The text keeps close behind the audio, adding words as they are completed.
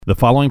The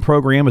following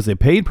program is a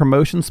paid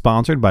promotion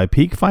sponsored by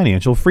Peak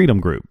Financial Freedom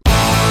Group.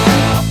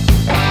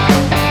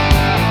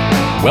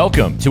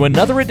 Welcome to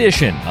another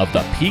edition of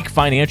the Peak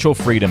Financial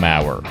Freedom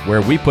Hour,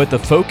 where we put the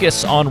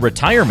focus on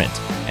retirement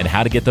and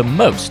how to get the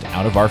most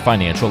out of our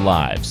financial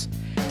lives.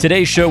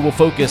 Today's show will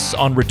focus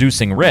on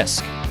reducing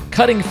risk,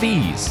 cutting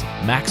fees,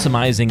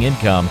 maximizing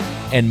income,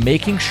 and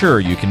making sure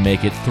you can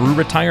make it through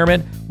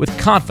retirement with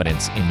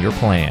confidence in your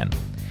plan.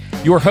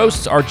 Your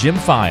hosts are Jim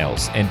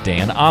Files and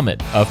Dan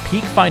Ahmed of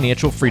Peak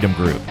Financial Freedom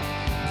Group.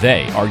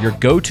 They are your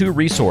go-to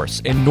resource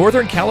in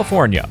Northern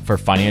California for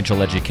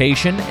financial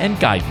education and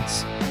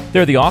guidance.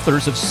 They're the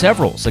authors of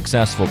several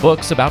successful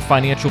books about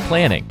financial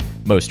planning,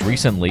 most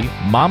recently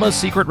Mama's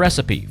Secret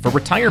Recipe for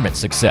Retirement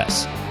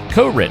Success,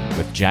 co-written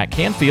with Jack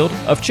Canfield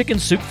of Chicken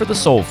Soup for the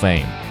Soul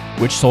fame,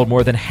 which sold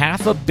more than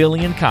 500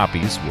 million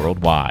copies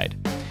worldwide.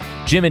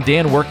 Jim and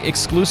Dan work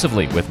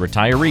exclusively with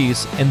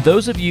retirees and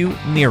those of you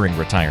nearing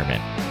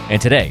retirement.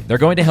 And today, they're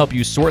going to help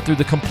you sort through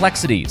the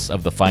complexities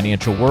of the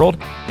financial world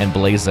and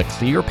blaze a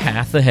clear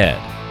path ahead.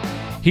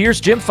 Here's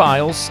Jim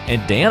Files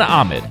and Dan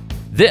Ahmed.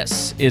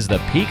 This is the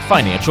Peak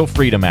Financial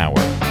Freedom Hour.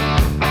 All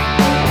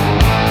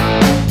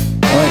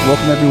right,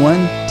 welcome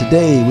everyone.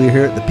 Today, we're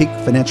here at the Peak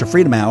Financial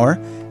Freedom Hour,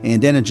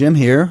 and Dan and Jim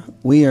here.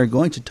 We are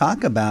going to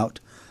talk about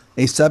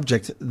a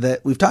subject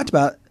that we've talked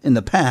about in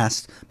the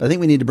past, but I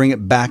think we need to bring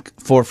it back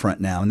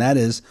forefront now, and that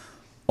is,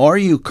 are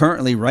you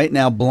currently right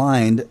now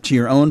blind to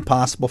your own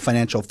possible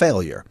financial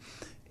failure?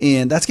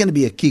 And that's going to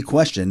be a key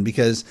question,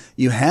 because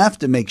you have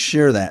to make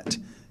sure that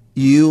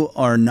you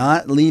are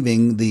not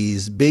leaving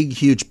these big,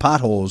 huge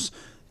potholes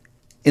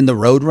in the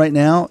road right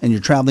now, and you're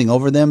traveling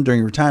over them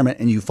during retirement,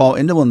 and you fall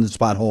into one of those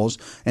potholes,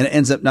 and it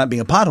ends up not being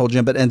a pothole,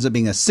 Jim, but it ends up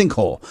being a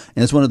sinkhole.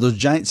 And it's one of those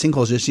giant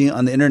sinkholes you see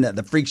on the internet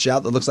that freaks you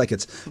out, that looks like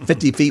it's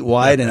 50 feet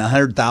wide and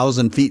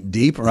 100,000 feet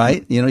deep,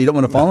 right? You know, you don't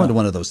want to fall into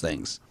one of those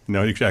things.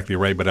 No, exactly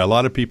right. But a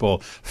lot of people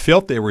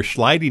felt they were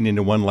sliding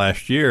into one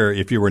last year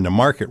if you were in the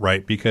market,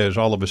 right? Because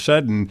all of a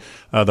sudden,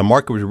 the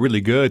market was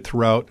really good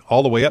throughout,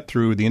 all the way up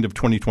through the end of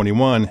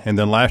 2021. And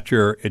then last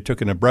year, it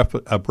took an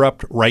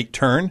abrupt right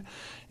turn,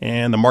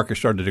 and the market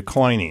started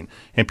declining.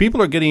 And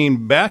people are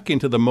getting back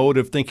into the mode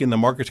of thinking the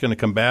market's going to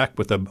come back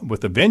with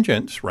a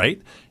vengeance,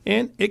 right?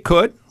 And it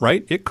could,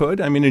 right? It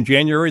could. I mean, in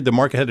January, the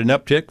market had an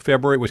uptick.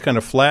 February was kind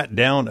of flat,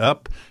 down,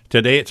 up.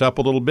 Today, it's up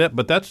a little bit,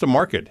 but that's the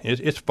market.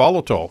 It's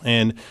volatile.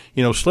 And,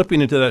 you know,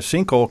 slipping into that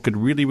sinkhole could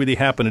really, really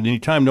happen at any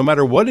time, no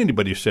matter what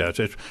anybody says.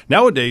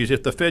 Nowadays,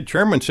 if the Fed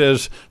chairman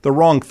says the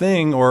wrong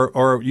thing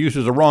or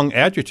uses the wrong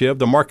adjective,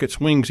 the market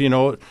swings,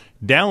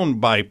 down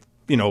by,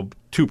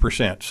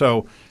 2%.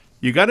 So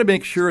you got to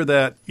make sure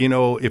that,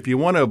 if you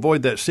want to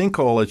avoid that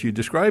sinkhole, as you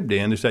described,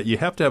 Dan, is that you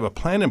have to have a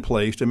plan in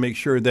place to make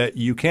sure that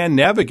you can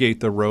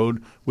navigate the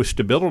road with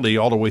stability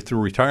all the way through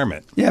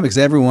retirement. Yeah, because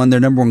everyone, their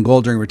number one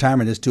goal during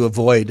retirement is to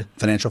avoid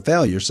financial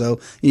failure. So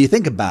you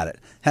think about it.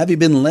 Have you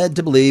been led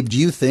to believe,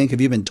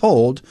 have you been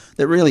told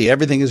that really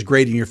everything is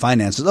great in your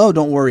finances? Oh,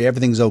 don't worry,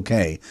 everything's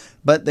okay.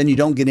 But then you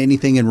don't get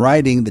anything in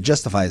writing that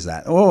justifies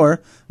that.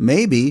 Or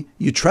maybe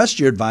you trust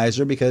your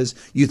advisor because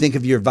you think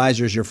of your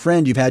advisor as your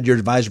friend. You've had your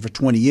advisor for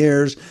 20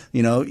 years.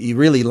 You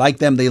really like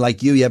them. They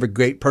like you. You have a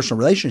great personal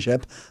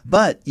relationship,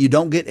 but you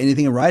don't get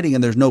anything in writing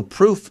and there's no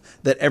proof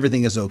that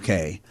everything is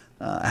okay.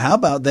 How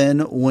about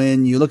then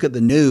when you look at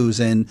the news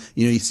and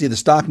you see the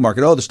stock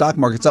market? Oh, the stock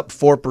market's up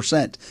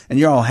 4%, and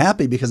you're all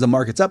happy because the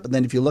market's up. But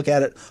then if you look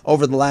at it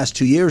over the last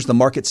 2 years, the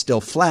market's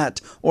still flat,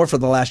 or for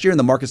the last year, and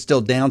the market's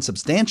still down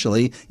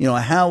substantially.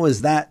 How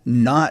is that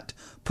not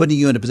putting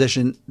you in a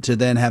position to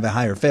then have a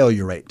higher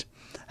failure rate?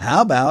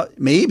 How about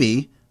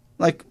maybe,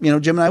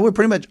 Jim and I, we're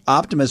pretty much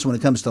optimists when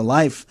it comes to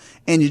life,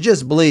 and you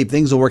just believe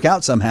things will work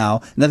out somehow.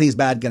 Nothing's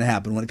bad going to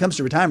happen. When it comes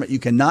to retirement, you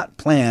cannot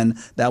plan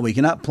that way. You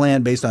cannot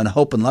plan based on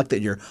hope and luck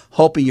that you're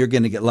hoping you're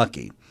going to get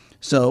lucky.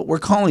 So we're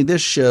calling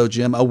this show,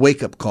 Jim, a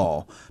wake-up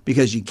call,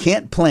 because you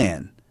can't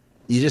plan.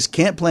 You just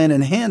can't plan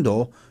and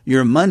handle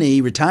your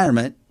money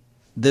retirement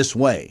this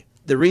way.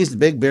 The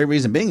big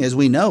reason being is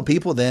we know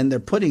people then,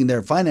 they're putting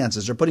their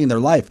finances, they're putting their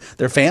life,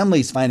 their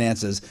family's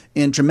finances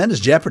in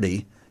tremendous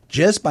jeopardy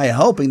just by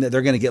hoping that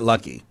they're going to get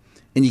lucky.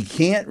 And you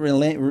can't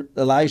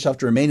allow yourself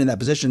to remain in that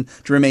position,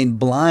 to remain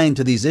blind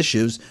to these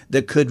issues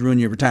that could ruin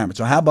your retirement.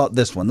 So how about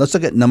this one? Let's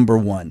look at number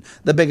one,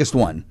 the biggest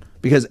one,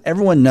 because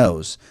everyone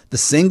knows the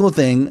single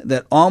thing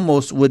that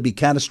almost would be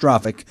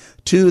catastrophic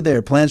to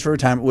their plans for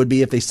retirement would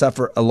be if they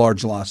suffer a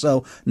large loss.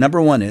 So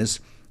number one is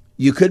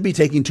you could be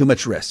taking too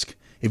much risk.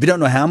 If you don't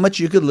know how much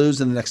you could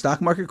lose in the next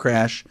stock market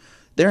crash,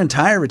 their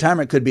entire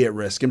retirement could be at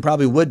risk and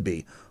probably would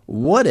be.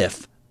 What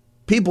if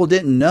people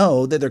didn't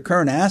know that their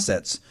current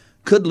assets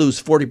could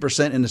lose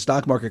 40% in the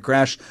stock market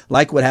crash,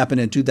 like what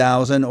happened in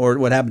 2000 or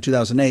what happened in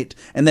 2008,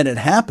 and then it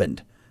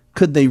happened?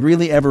 Could they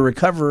really ever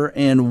recover,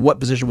 and what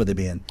position would they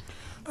be in?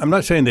 I'm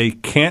not saying they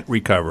can't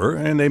recover,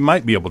 and they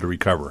might be able to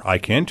recover. I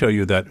can tell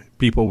you that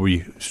people will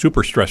be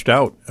super stressed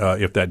out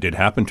if that did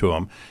happen to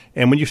them.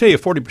 And when you say a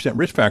 40%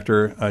 risk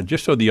factor,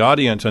 just so the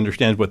audience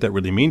understands what that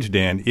really means,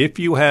 Dan, if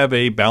you have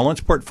a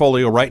balanced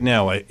portfolio right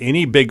now at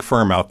any big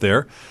firm out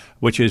there,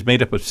 which is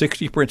made up of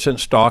 60%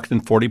 stocks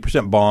and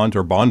 40% bonds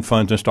or bond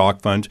funds and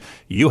stock funds,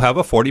 you have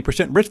a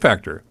 40% risk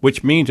factor,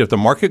 which means if the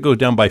market goes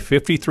down by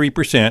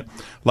 53%,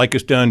 like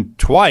it's done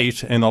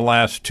twice in the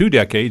last 2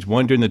 decades,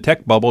 one during the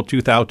tech bubble,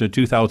 2000 to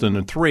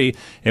 2003,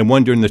 and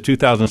one during the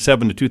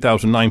 2007 to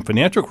 2009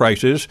 financial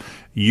crisis,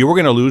 you were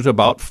going to lose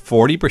about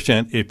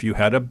 40% if you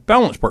had a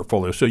balanced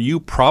portfolio. So you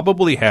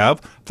probably have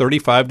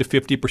 35 to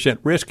 50%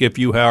 risk if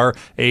you are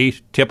a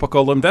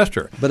typical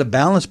investor. But a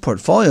balanced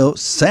portfolio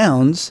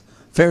sounds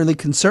fairly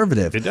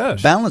conservative. It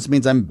does. Balance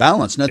means I'm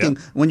balanced.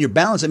 When you're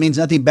balanced, it means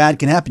nothing bad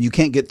can happen. You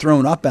can't get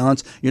thrown off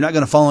balance. You're not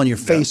going to fall on your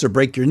face or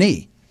break your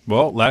knee.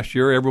 Well, last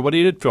year,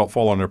 everybody did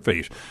fall on their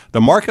face.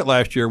 The market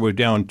last year was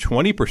down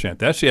 20%.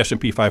 That's the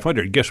S&P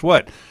 500. Guess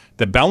what?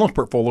 The balanced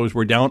portfolios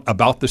were down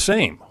about the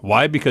same.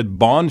 Why? Because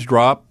bonds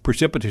dropped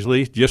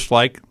precipitously, just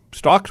like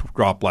stocks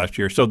dropped last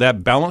year. So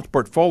that balanced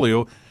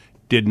portfolio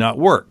did not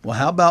work. Well,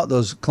 how about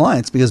those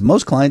clients? Because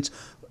most clients,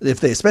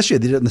 especially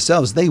if they did it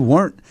themselves, they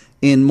weren't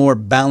in more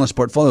balanced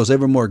portfolios. They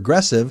were more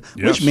aggressive,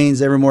 which means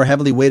they were more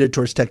heavily weighted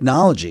towards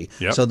technology.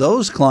 Yep. So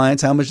those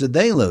clients, how much did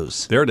they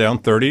lose? They're down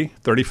 30,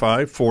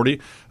 35, 40.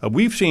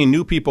 We've seen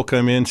new people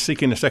come in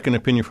seeking a second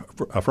opinion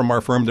from our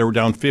firm. They were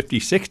down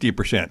 50,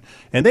 60%.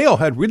 And they all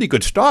had really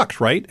good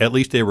stocks, right? At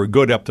least they were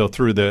good up till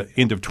through the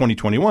end of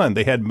 2021.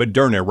 They had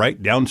Moderna,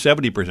 right, down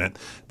 70%.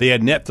 They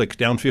had Netflix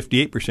down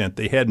 58%.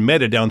 They had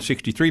Meta down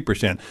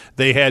 63%.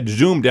 They had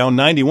Zoom down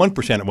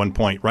 91% at one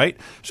point, right?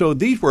 So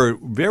these were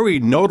very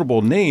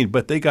notable names,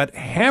 but they got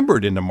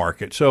hammered in the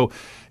market. So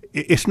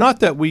it's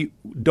not that we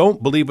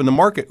don't believe in the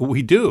market.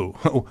 We do.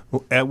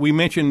 We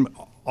mention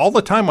all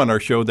the time on our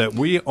show that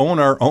we own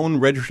our own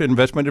registered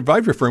investment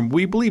advisory firm.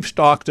 We believe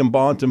stocks and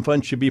bonds and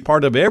funds should be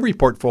part of every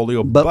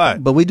portfolio.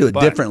 But we do it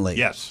differently.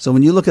 Yes. So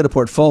when you look at a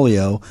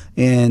portfolio,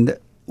 and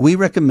we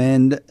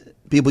recommend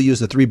people use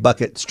the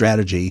 3-bucket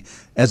strategy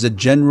as a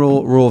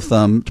general rule of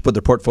thumb to put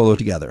their portfolio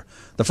together.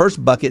 The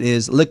first bucket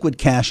is liquid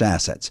cash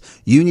assets.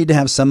 You need to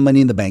have some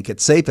money in the bank.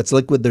 It's safe. It's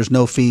liquid. There's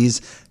no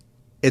fees.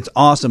 It's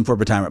awesome for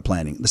retirement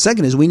planning. The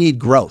second is we need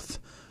growth.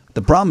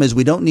 The problem is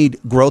we don't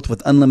need growth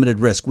with unlimited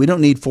risk. We don't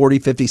need 40,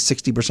 50,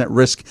 60%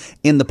 risk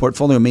in the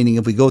portfolio, meaning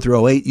if we go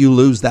through 08, you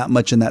lose that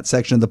much in that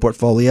section of the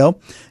portfolio.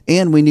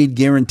 And we need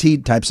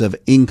guaranteed types of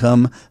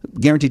income,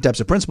 guaranteed types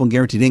of principal and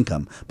guaranteed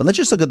income. But let's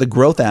just look at the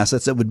growth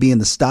assets that would be in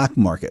the stock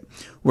market.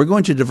 We're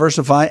going to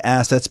diversify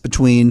assets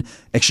between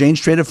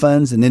exchange-traded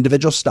funds and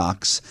individual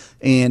stocks.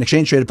 And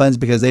exchange-traded funds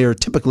because they are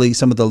typically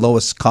some of the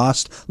lowest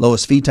cost,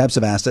 lowest fee types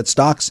of assets.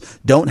 Stocks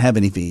don't have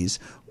any fees.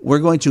 We're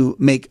going to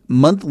make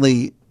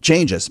monthly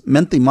changes,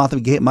 monthly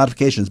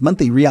modifications,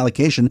 monthly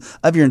reallocation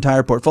of your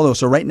entire portfolio.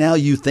 So right now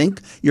you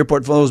think your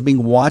portfolio is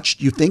being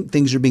watched. You think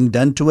things are being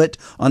done to it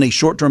on a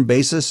short-term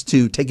basis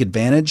to take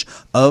advantage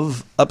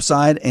of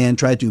upside and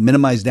try to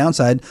minimize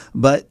downside.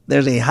 But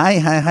there's a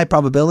high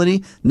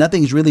probability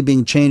nothing's really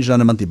being changed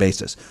on a monthly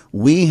basis.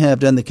 We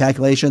have done the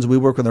calculations. We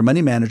work with our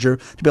money manager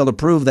to be able to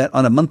prove that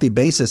on a monthly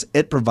basis,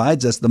 it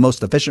provides us the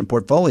most efficient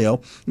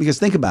portfolio. Because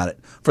think about it.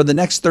 For the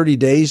next 30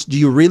 days, do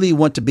you really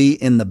want to be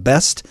in the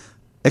best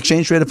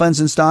exchange-traded funds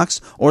and stocks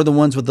or the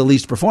ones with the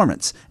least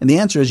performance? And the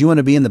answer is you want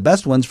to be in the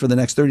best ones for the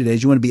next 30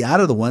 days. You want to be out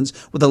of the ones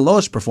with the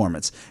lowest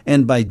performance.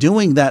 And by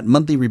doing that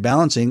monthly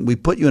rebalancing, we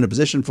put you in a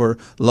position for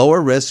lower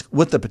risk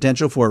with the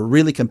potential for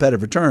really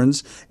competitive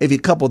returns. If you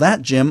couple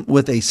that, Jim,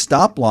 with a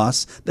stop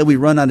loss that we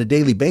run on a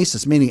daily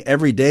basis, meaning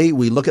every day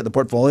we look at the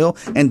portfolio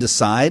and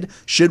decide,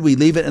 should we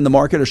leave it in the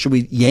market or should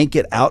we yank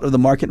it out of the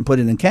market and put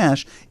it in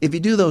cash? If you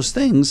do those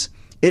things,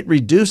 it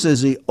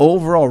reduces the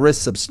overall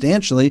risk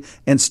substantially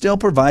and still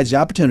provides the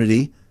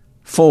opportunity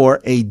for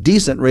a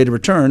decent rate of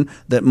return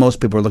that most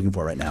people are looking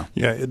for right now.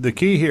 Yeah, the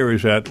key here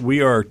is that we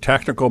are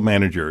tactical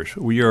managers.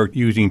 We are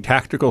using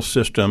tactical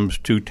systems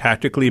to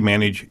tactically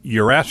manage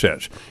your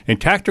assets. And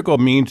tactical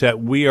means that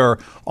we are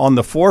on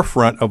the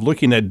forefront of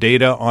looking at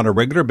data on a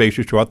regular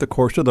basis throughout the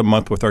course of the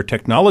month with our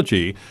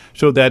technology,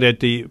 so that at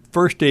the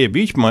first day of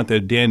each month,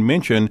 as Dan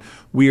mentioned,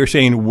 we are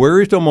saying,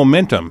 where is the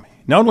momentum?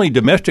 Not only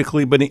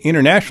domestically, but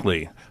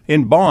internationally,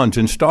 in bonds,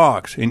 in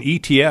stocks, in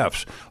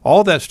ETFs.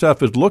 All that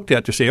stuff is looked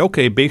at to say,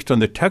 okay, based on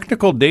the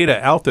technical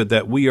data out there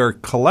that we are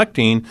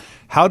collecting,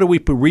 how do we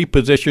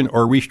reposition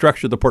or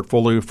restructure the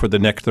portfolio for the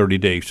next 30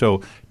 days?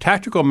 So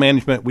tactical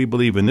management, we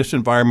believe in this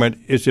environment,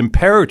 is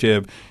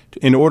imperative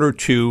in order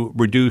to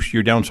reduce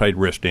your downside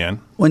risk,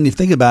 Dan. When you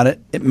think about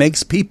it, it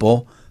makes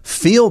people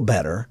feel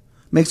better,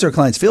 makes our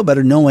clients feel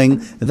better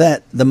knowing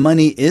that the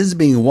money is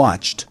being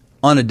watched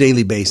on a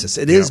daily basis.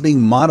 It is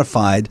being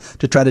modified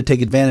to try to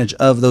take advantage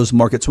of those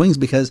market swings,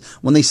 because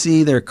when they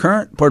see their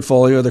current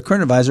portfolio or their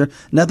current advisor,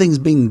 nothing's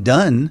being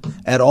done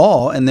at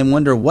all, and then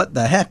wonder what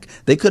the heck,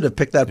 they could have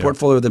picked that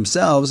portfolio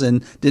themselves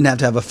and didn't have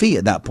to have a fee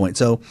at that point.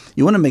 So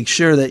you want to make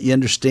sure that you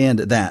understand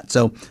that.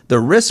 So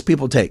the risks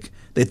people take,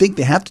 they think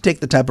they have to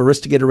take the type of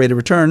risk to get a rate of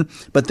return,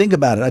 but think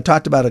about it. I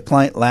talked about a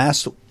client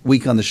last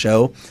week on the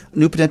show,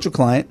 new potential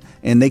client,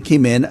 and they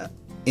came in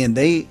and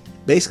they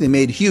basically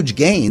made huge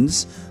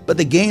gains, but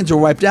the gains were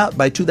wiped out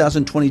by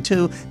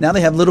 2022. Now they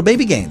have little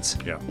baby gains,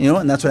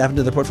 and that's what happened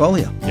to their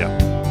portfolio. Yeah.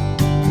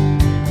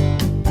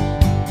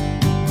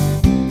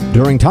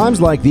 During times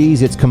like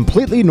these, it's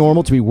completely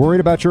normal to be worried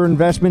about your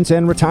investments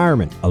and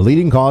retirement. A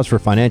leading cause for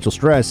financial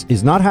stress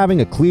is not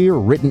having a clear,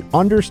 written,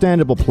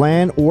 understandable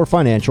plan or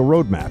financial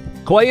roadmap.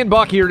 Clay and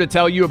Buck here to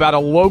tell you about a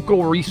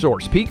local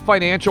resource, Peak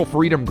Financial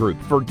Freedom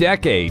Group. For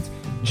decades,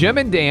 Jim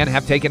and Dan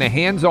have taken a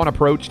hands-on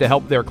approach to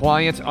help their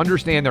clients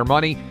understand their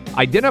money,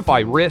 identify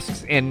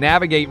risks, and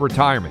navigate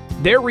retirement.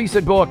 Their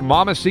recent book,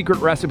 Mama's Secret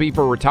Recipe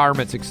for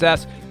Retirement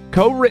Success,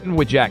 co-written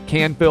with Jack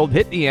Canfield,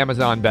 hit the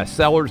Amazon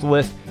bestsellers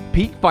list.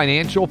 Peak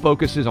Financial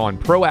focuses on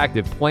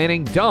proactive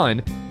planning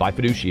done by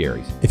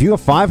fiduciaries. If you have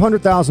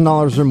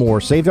 $500,000 or more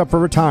saved up for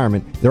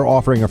retirement, they're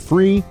offering a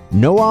free,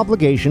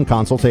 no-obligation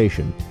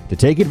consultation. To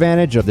take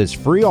advantage of this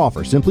free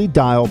offer, simply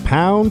dial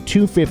pound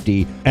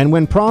 250 and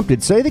when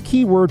prompted, say the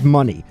keyword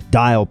money.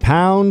 Dial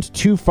pound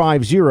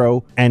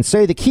 250 and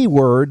say the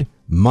keyword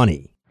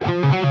money.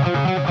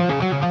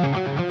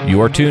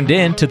 You are tuned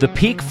in to the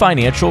Peak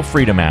Financial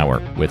Freedom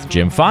Hour with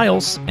Jim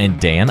Files and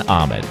Dan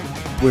Ahmed.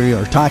 We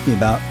are talking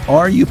about,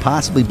 are you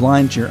possibly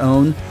blind to your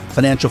own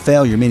financial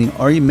failure? Meaning,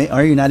 are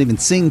you not even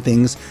seeing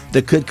things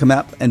that could come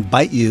up and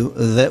bite you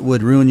that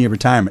would ruin your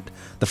retirement?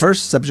 The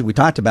first subject we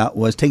talked about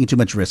was taking too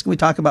much risk. And we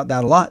talk about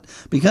that a lot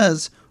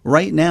because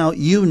right now,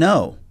 you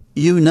know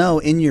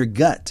in your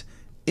gut,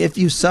 if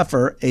you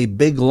suffer a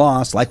big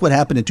loss, like what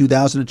happened in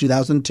 2000 to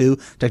 2002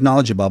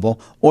 technology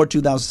bubble, or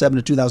 2007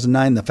 to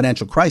 2009, the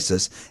financial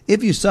crisis,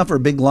 if you suffer a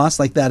big loss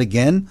like that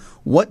again,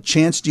 what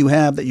chance do you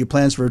have that your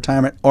plans for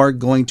retirement are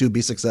going to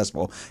be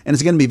successful? And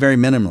it's going to be very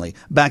minimally.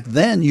 Back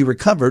then, you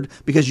recovered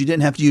because you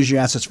didn't have to use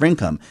your assets for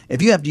income.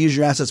 If you have to use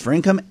your assets for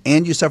income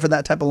and you suffer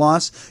that type of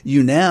loss,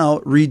 you now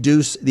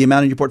reduce the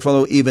amount of your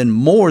portfolio even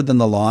more than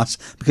the loss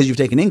because you've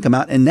taken income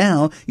out. And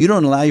now you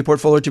don't allow your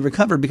portfolio to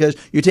recover because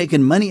you're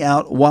taking money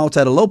out while it's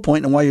at a low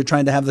point and while you're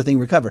trying to have the thing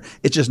recover.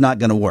 It's just not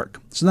going to work.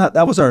 So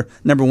that was our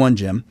number one,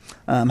 Jim.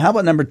 How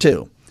about number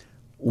two?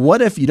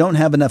 What if you don't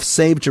have enough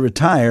saved to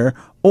retire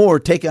or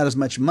take out as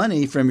much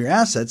money from your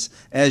assets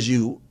as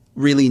you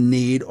really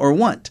need or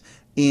want?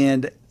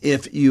 And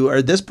if you are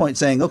at this point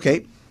saying,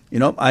 okay,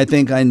 I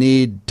think I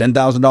need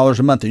 $10,000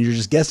 a month, and you're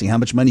just guessing how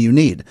much money you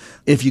need.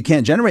 If you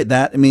can't generate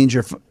that, it means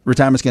your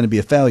retirement's going to be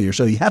a failure.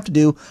 So you have to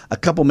do a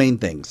couple main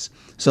things.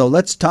 So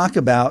let's talk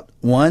about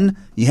one,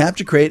 you have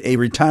to create a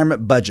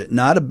retirement budget,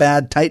 not a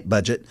bad, tight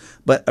budget,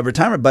 but a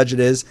retirement budget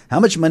is how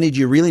much money do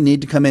you really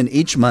need to come in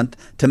each month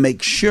to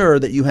make sure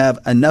that you have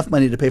enough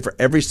money to pay for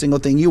every single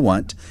thing you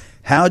want.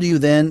 How do you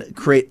then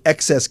create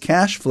excess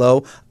cash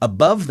flow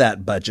above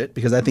that budget?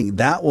 Because I think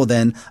that will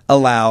then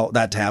allow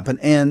that to happen.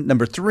 And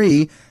number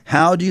three,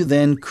 how do you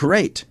then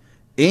create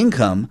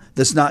income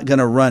that's not going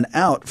to run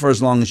out for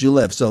as long as you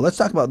live? So let's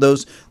talk about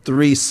those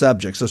three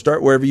subjects. So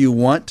start wherever you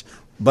want: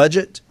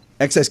 budget,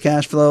 excess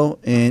cash flow,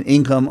 and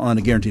income on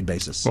a guaranteed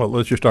basis. Well,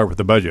 let's just start with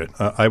the budget.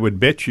 I would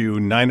bet you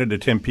 9 out of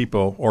 10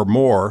 people or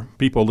more,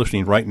 people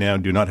listening right now,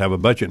 do not have a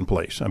budget in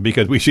place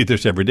because we see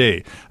this every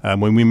day.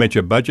 When we mention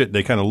a budget,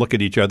 they kind of look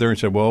at each other and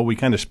say, well, we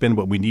kind of spend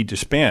what we need to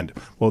spend.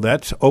 Well,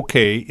 that's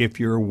okay if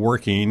you're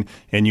working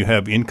and you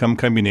have income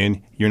coming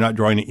in. You're not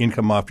drawing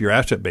income off your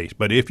asset base.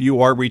 But if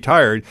you are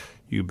retired,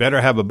 you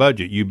better have a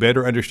budget. You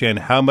better understand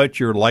how much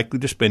you're likely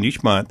to spend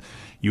each month.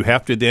 You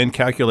have to then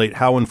calculate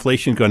how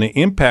inflation is going to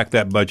impact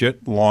that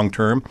budget long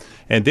term.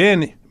 And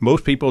then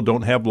most people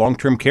don't have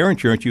long-term care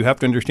insurance. You have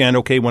to understand,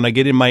 okay, when I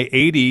get in my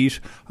 80s,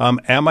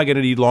 am I going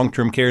to need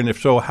long-term care? And if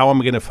so, how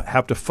am I going to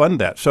have to fund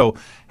that? So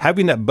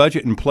having that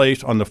budget in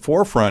place on the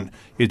forefront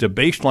is a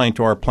baseline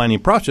to our planning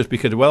process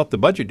because, well, if the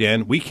budget,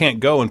 Dan, we can't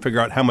go and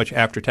figure out how much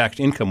after-tax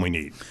income we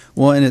need.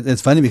 Well, and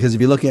it's funny because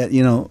if you look at,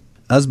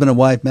 husband and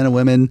wife, men and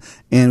women,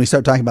 and we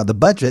start talking about the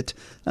budget,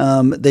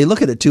 they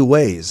look at it two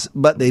ways,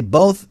 but they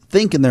both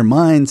think in their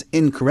minds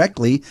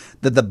incorrectly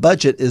that the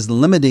budget is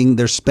limiting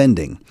their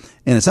spending.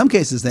 And in some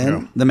cases,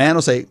 then the man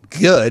will say,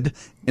 good.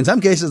 In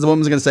some cases, the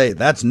woman's going to say,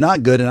 that's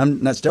not good. And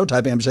I'm not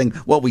stereotyping. I'm just saying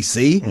what we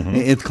see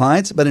in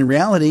clients. But in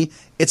reality,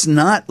 it's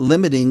not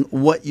limiting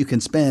what you can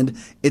spend.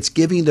 It's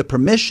giving you the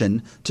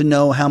permission to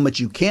know how much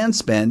you can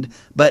spend,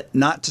 but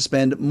not to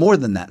spend more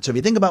than that. So if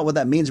you think about what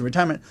that means in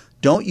retirement,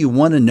 don't you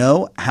want to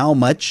know how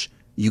much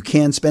you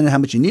can spend and how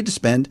much you need to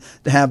spend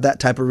to have that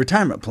type of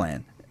retirement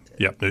plan?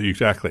 Yep,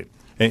 exactly.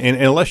 And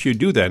unless you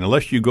do that,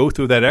 unless you go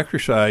through that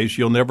exercise,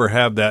 you'll never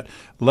have that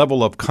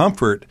level of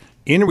comfort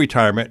in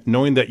retirement,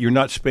 knowing that you're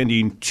not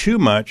spending too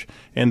much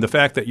and the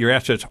fact that your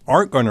assets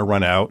aren't going to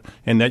run out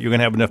and that you're going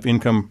to have enough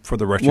income for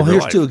the rest of your life.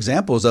 Well, here's two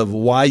examples of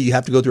why you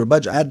have to go through a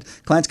budget. I had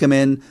clients come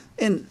in,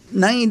 and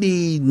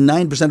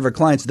 99% of our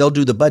clients, they'll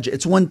do the budget.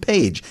 It's one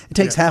page. It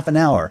takes half an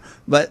hour.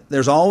 But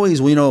there's always,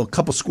 a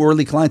couple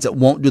squirrely clients that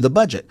won't do the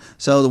budget.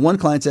 So the one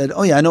client said,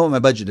 oh, yeah, I know what my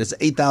budget is.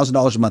 It's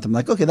 $8,000 a month. I'm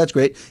like, okay, that's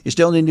great. You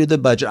still need to do the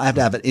budget. I have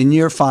to have it in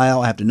your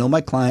file. I have to know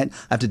my client.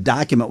 I have to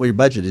document what your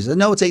budget is. He said,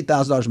 no, it's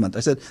 $8,000 a month. I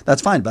said,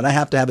 that's fine, but I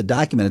have to have it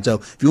documented. So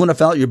if you want to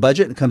fill out your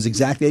budget, it comes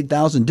exactly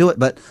 $8,000, do it.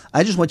 But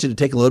I just want you to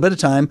take a little bit of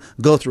time,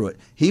 go through it.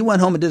 He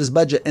went home and did his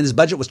budget, and his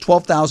budget was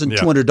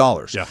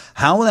 $12,200. Yeah.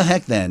 How in the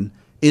heck then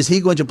is he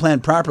going to plan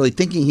properly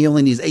thinking he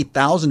only needs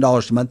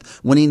 $8,000 a month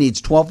when he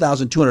needs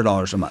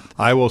 $12,200 a month?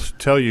 I will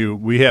tell you,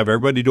 we have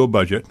everybody do a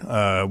budget.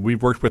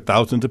 We've worked with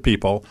thousands of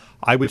people.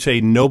 I would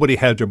say nobody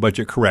has their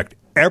budget correct.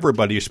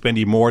 Everybody is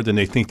spending more than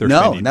they think they're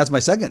spending. No, that's my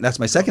second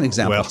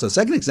example. Well, so the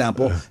second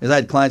example is I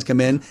had clients come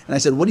in and I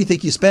said, what do you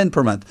think you spend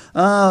per month?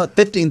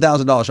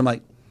 $15,000. I'm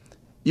like,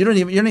 you're not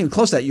even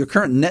close to that. Your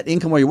current net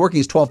income while you're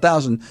working is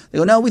 $12,000. They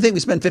go, no, we think we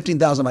spend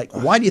 $15,000. I'm like,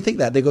 why do you think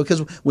that? They go,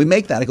 because we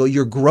make that. I go,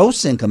 your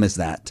gross income is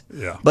that,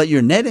 but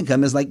your net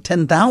income is like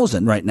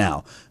 $10,000 right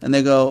now. And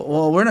they go,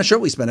 well, we're not sure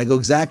what we spend. I go,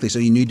 exactly. So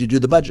you need to do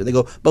the budget. They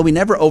go, but we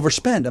never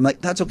overspend. I'm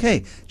like, that's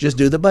okay. Just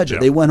do the budget.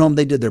 They went home,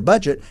 they did their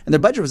budget, and their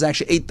budget was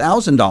actually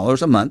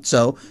 $8,000 a month.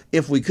 So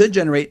if we could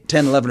generate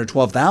 $10,000, $11,000, or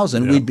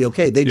 $12,000, we'd be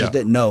okay. They just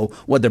didn't know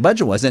what their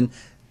budget was, and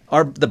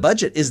the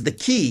budget is the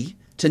key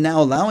to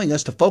now allowing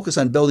us to focus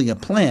on building a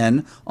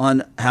plan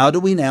on how do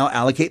we now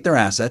allocate their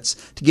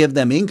assets to give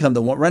them income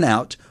that won't run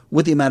out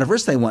with the amount of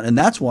risk they want. And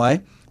that's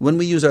why when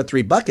we use our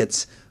 3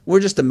 buckets,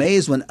 we're just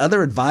amazed when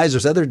other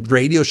advisors, other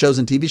radio shows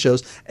and TV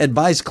shows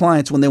advise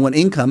clients when they want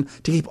income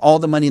to keep all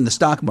the money in the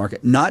stock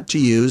market, not to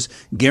use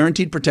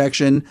guaranteed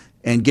protection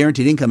and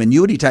guaranteed income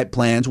annuity type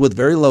plans with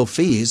very low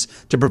fees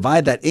to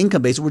provide that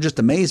income base. We're just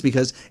amazed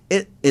because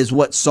it is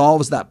what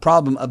solves that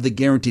problem of the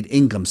guaranteed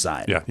income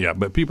side. Yeah,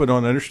 but people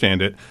don't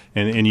understand it.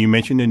 And you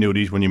mentioned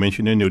annuities. When you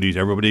mention annuities,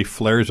 everybody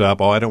flares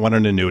up, I don't want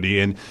an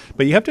annuity.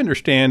 But you have to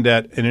understand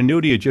that an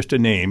annuity is just a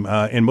name.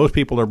 And most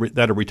people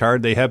that are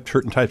retired, they have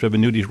certain types of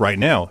annuities right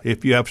now.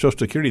 If you have Social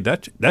Security,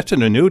 that's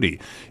an annuity.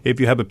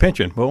 If you have a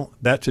pension, well,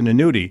 that's an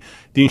annuity.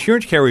 The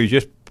insurance carriers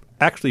just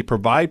actually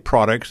provide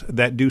products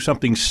that do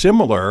something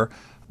similar,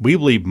 we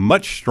believe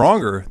much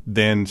stronger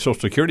than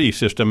Social Security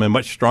system and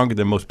much stronger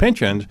than most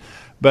pensions.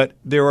 But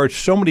there are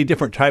so many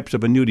different types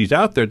of annuities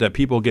out there that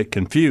people get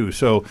confused.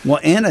 So,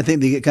 and I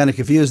think they get kind of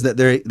confused that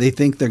they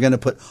think they're going to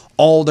put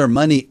all their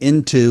money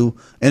into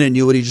an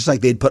annuity, just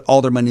like they'd put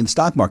all their money in the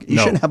stock market. You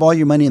shouldn't have all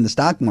your money in the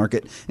stock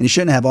market, and you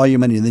shouldn't have all your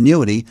money in the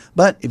annuity.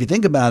 But if you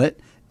think about it,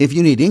 if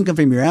you need income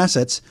from your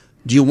assets,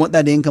 do you want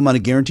that income on a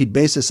guaranteed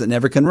basis that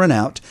never can run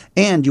out?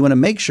 And you want to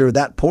make sure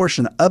that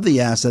portion of the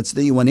assets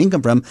that you want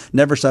income from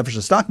never suffers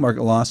a stock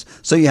market loss,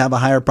 so you have a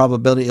higher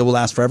probability it will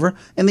last forever?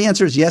 And the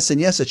answer is yes and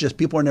yes. It's just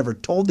people are never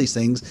told these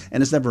things,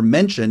 and it's never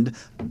mentioned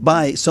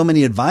by so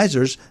many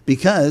advisors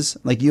because,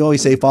 like you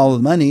always say, follow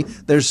the money.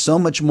 There's so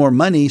much more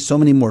money, so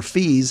many more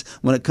fees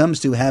when it comes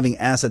to having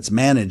assets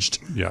managed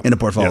in a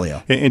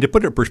portfolio. Yeah. And to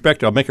put it in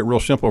perspective, I'll make it real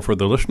simple for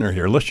the listener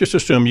here. Let's just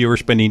assume you were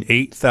spending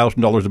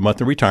 $8,000 a month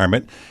in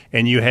retirement,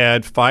 and you had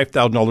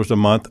 $5,000 a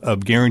month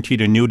of guaranteed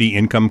annuity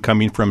income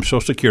coming from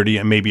Social Security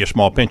and maybe a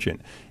small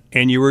pension,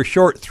 and you were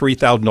short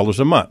 $3,000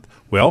 a month.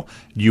 Well,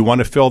 do you want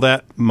to fill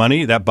that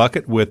money, that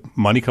bucket, with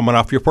money coming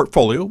off your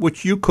portfolio,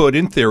 which you could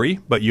in theory,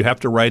 but you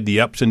have to ride the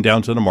ups and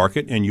downs of the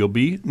market and you'll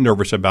be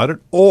nervous about it?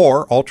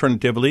 Or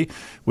alternatively,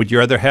 would you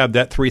rather have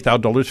that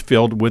 $3,000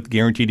 filled with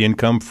guaranteed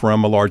income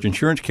from a large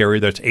insurance carrier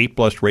that's A+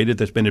 rated,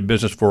 that's been in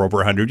business for over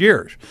 100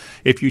 years?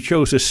 If you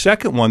chose the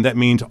second one, that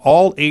means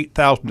all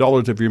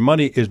 $8,000 of your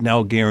money is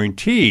now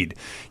guaranteed.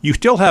 You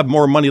still have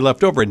more money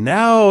left over.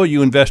 Now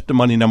you invest the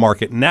money in the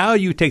market. Now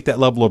you take that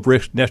level of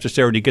risk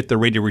necessary to get the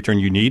rate of return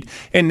you need.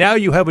 And now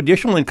you have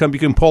additional income you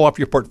can pull off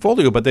your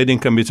portfolio, but that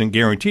income isn't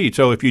guaranteed.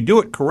 So if you do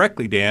it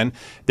correctly, Dan,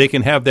 they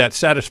can have that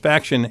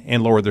satisfaction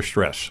and lower their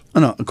stress.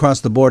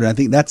 Across the board. And I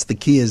think that's the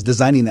key, is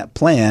designing that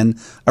plan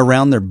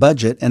around their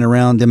budget and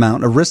around the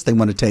amount of risk they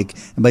want to take.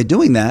 And by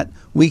doing that,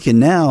 we can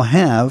now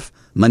have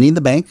money in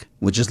the bank,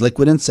 which is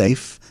liquid and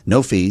safe,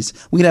 no fees.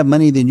 We can have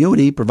money in the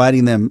annuity,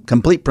 providing them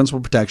complete principal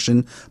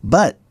protection,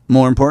 but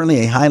more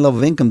importantly, a high level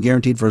of income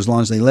guaranteed for as long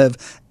as they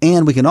live.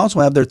 And we can also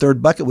have their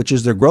third bucket, which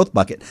is their growth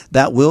bucket.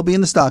 That will be in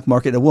the stock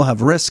market. It will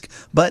have risk.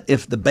 But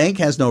if the bank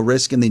has no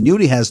risk and the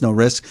annuity has no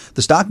risk,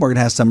 the stock market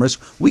has some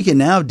risk, we can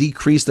now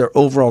decrease their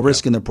overall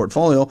risk in their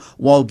portfolio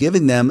while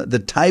giving them the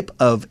type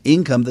of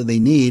income that they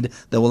need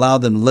that will allow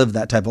them to live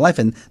that type of life.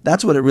 And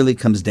that's what it really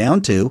comes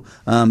down to.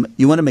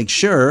 You want to make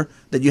sure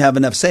that you have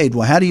enough saved.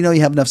 Well, how do you know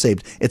you have enough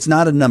saved? It's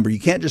not a number. You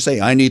can't just say,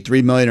 I need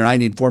 $3 million or I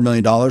need $4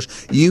 million.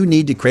 You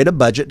need to create a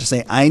budget to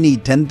say, I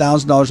need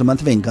 $10,000 a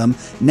month of income.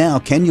 Now,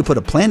 can you put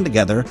a plan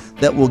together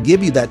that will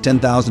give you that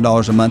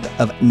 $10,000 a month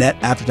of net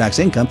after-tax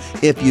income?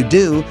 If you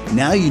do,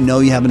 now you know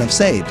you have enough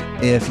saved.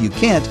 If you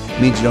can't,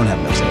 it means you don't have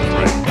enough saved.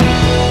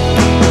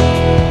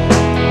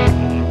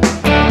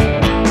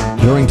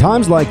 During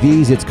times like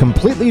these, it's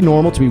completely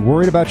normal to be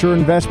worried about your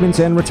investments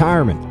and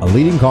retirement. A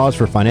leading cause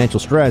for financial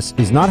stress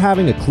is not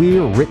having a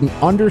clear, written,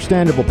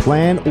 understandable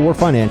plan or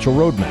financial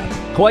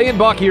roadmap. Clay and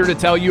Buck here to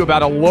tell you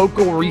about a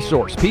local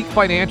resource, Peak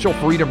Financial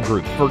Freedom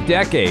Group. For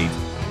decades,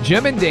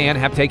 Jim and Dan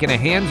have taken a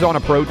hands-on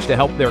approach to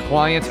help their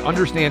clients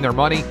understand their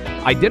money,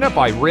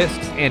 identify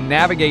risks, and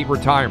navigate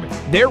retirement.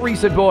 Their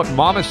recent book,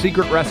 Mama's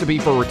Secret Recipe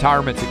for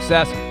Retirement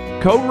Success,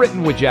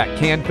 co-written with Jack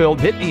Canfield,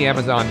 hit the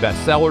Amazon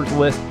bestsellers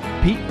list,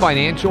 Peak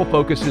Financial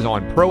focuses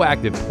on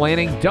proactive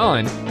planning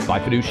done by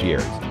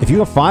fiduciaries. If you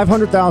have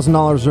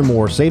 $500,000 or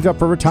more saved up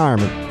for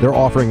retirement, they're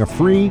offering a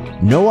free,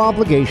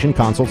 no-obligation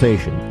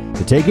consultation.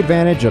 To take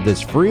advantage of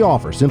this free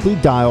offer, simply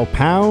dial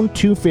pound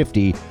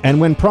 250, and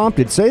when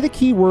prompted, say the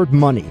keyword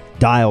money.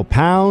 Dial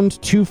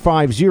pound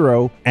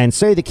 250 and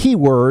say the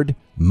keyword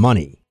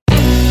money.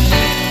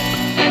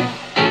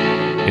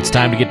 It's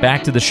time to get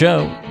back to the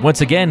show.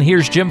 Once again,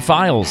 here's Jim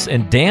Files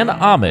and Dan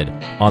Ahmed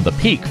on the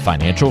Peak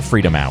Financial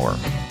Freedom Hour.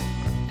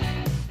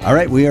 All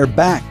right, we are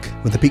back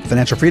with the Peak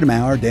Financial Freedom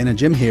Hour. Dan and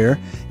Jim here.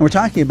 And we're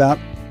talking about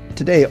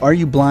today, are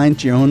you blind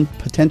to your own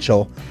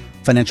potential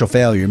financial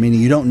failure? Meaning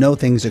you don't know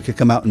things that could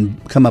come up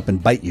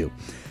and bite you.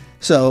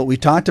 So we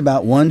talked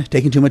about one,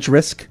 taking too much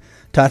risk.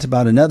 Talked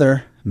about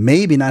another,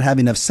 maybe not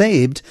having enough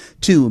saved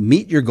to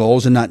meet your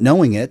goals and not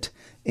knowing it.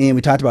 And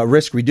we talked about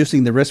risk,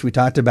 reducing the risk. We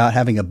talked about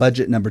having a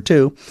budget, number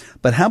 2.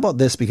 But how about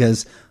this?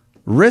 Because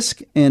risk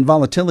and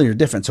volatility are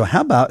different. So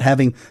how about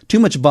having too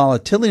much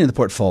volatility in the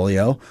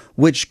portfolio,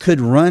 which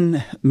could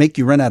make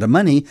you run out of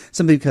money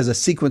simply because of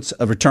sequence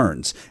of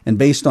returns and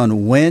based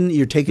on when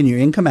you're taking your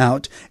income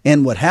out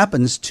and what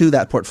happens to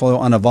that portfolio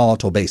on a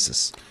volatile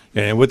basis.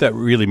 And what that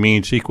really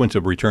means, sequence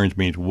of returns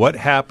means what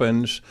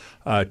happens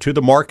to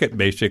the market,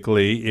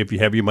 basically, if you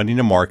have your money in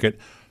the market.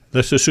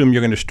 Let's assume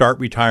you're going to start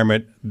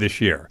retirement this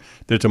year.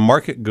 Does the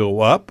market go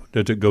up?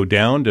 Does it go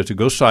down? Does it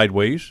go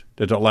sideways?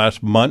 Does it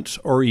last months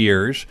or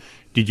years?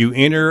 Did you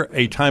enter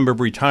a time of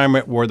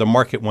retirement where the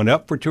market went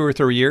up for 2 or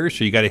 3 years,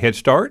 so you got a head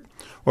start?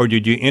 Or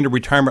did you enter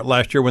retirement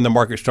last year when the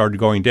market started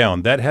going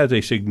down? That has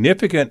a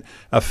significant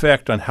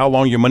effect on how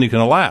long your money's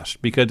going to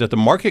last. Because if the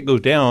market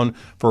goes down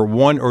for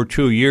 1 or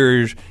 2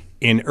 years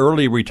in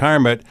early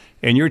retirement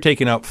and you're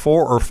taking out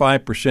 4 or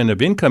 5%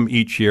 of income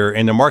each year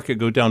and the market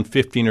goes down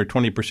 15 or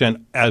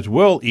 20% as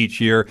well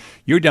each year,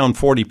 you're down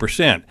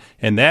 40%.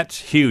 And that's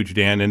huge,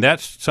 Dan. And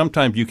that's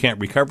sometimes you can't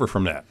recover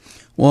from that.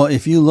 Well,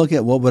 if you look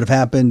at what would have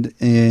happened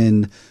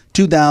in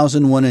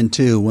 2001 and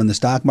 2 when the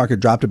stock market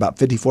dropped about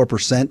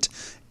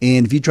 54%,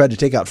 and if you tried to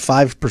take out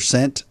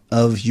 5%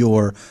 of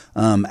your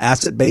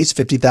asset base,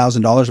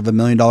 $50,000 of $1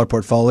 million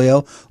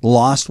portfolio,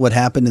 lost what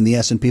happened in the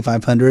S&P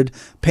 500,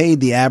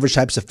 paid the average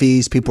types of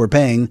fees people were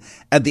paying,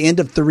 at the end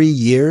of 3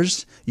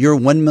 years, your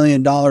 $1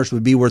 million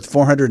would be worth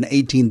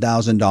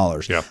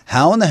 $418,000. Yep.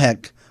 How in the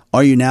heck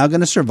are you now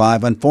going to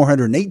survive on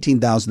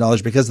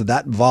 $418,000 because of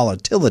that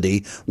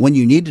volatility when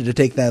you needed to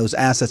take those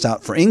assets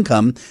out for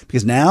income?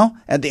 Because now,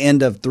 at the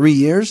end of 3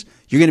 years,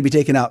 you're going to be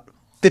taking out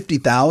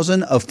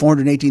 $50,000 of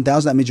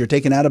 $418,000. That means you're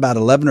taking out about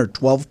 11 or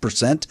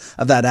 12%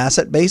 of that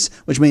asset base,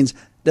 which means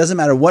doesn't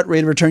matter what rate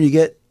of return you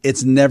get,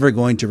 it's never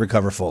going to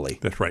recover fully.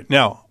 That's right.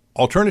 Now,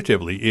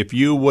 alternatively, if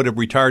you would have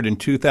retired in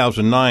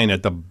 2009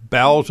 at the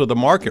bowels of the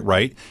market,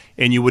 right,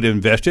 and you would have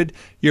invested,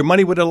 your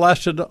money would have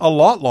lasted a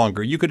lot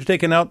longer. You could have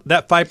taken out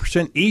that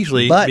 5%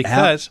 easily.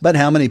 But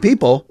how many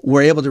people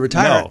were able to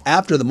retire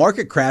after the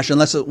market crash,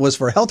 unless it was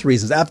for health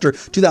reasons? After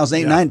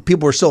 2008-9,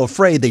 people were so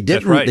afraid they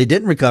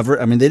didn't recover.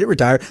 I mean, they didn't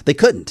retire. They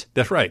couldn't.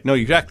 That's right. No,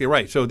 exactly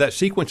right. So that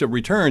sequence of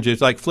returns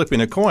is like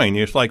flipping a coin.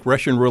 It's like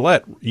Russian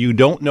roulette. You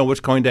don't know what's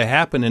going to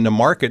happen in the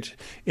markets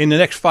in the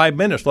next 5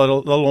 minutes, let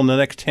alone the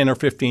next 10 or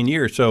 15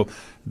 years. So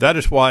that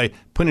is why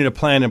putting a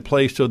plan in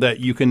place so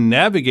that you can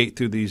navigate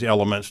through these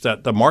elements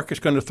that the market's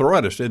going to throw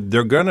at us.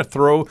 They're going to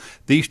throw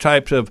these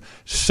types of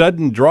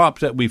sudden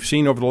drops that we've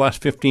seen over the last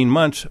 15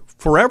 months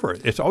forever.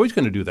 It's always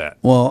going to do that.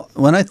 Well,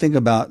 when I think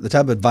about the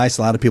type of advice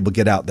a lot of people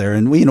get out there,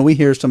 and we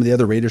hear some of the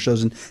other radio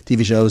shows and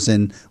TV shows,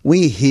 and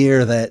we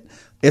hear that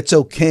it's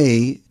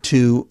okay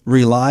to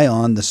rely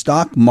on the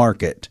stock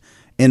market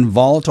and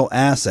volatile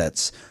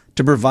assets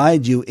to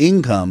provide you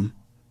income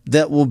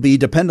that will be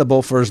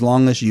dependable for as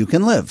long as you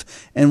can live.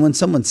 And when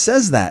someone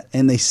says that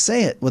and they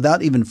say it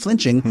without even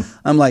flinching,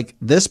 I'm like,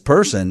 this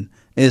person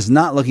is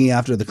not looking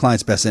after the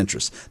client's best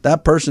interest.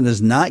 That person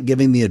is not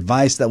giving the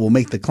advice that will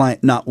make the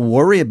client not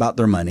worry about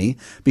their money,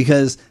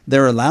 because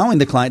they're allowing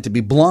the client to be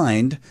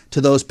blind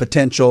to those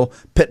potential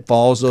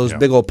pitfalls, those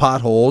big old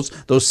potholes,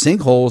 those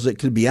sinkholes that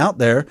could be out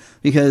there.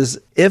 Because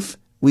if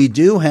we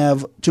do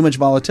have too much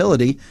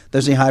volatility,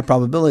 there's a high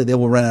probability they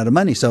will run out of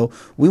money. So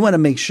we want to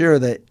make sure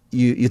that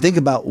you think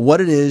about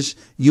what it is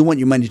you want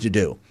your money to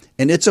do.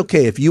 And it's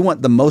okay. If you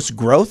want the most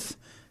growth,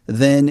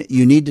 then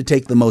you need to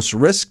take the most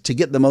risk to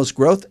get the most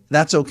growth.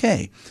 That's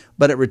okay.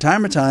 But at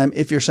retirement time,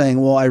 if you're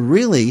saying, well, I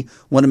really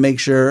want to make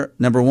sure,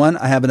 number one,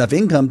 I have enough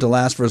income to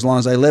last for as long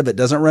as I live, it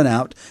doesn't run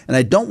out, and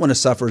I don't want to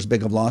suffer as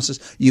big of losses,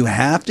 you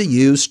have to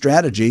use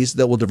strategies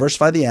that will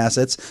diversify the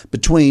assets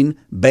between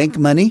bank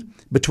money,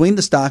 between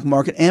the stock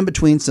market, and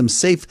between some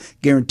safe,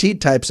 guaranteed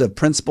types of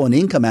principal and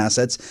income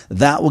assets.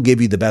 That will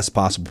give you the best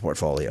possible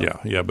portfolio.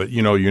 Yeah, but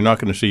you're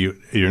not going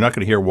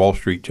to hear Wall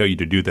Street tell you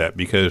to do that,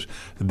 because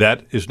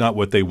that is not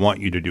what they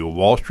want you to do.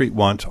 Wall Street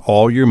wants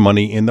all your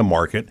money in the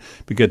market,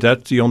 because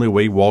that's the only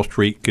way Wall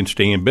Street can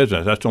stay in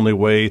business. That's the only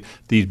way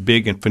these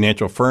big and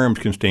financial firms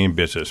can stay in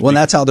business. Well,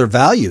 that's how they're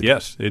valued.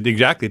 Yes,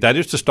 exactly. That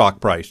is the stock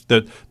price.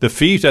 The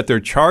fees that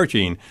they're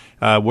charging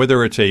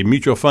whether it's a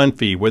mutual fund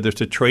fee, whether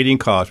it's a trading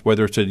cost,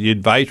 whether it's the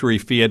advisory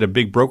fee at a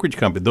big brokerage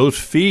company. Those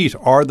fees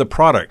are the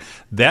product.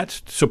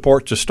 That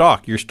supports the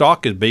stock. Your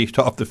stock is based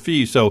off the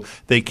fees. So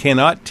they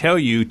cannot tell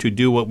you to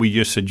do what we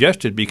just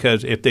suggested,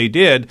 because if they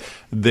did,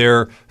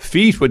 their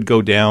fees would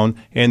go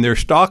down and their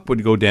stock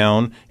would go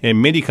down,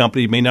 and many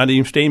companies may not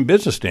even stay in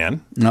business,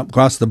 Dan. Nope,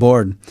 across the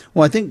board.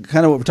 Well, I think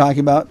kind of what we're talking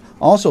about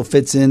also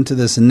fits into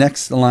this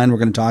next line we're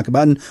going to talk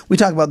about. And we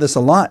talk about this a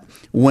lot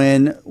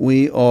when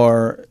we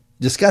are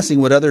discussing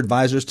what other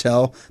advisors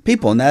tell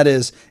people. And that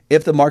is,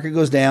 if the market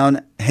goes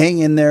down, hang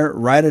in there,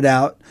 ride it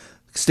out,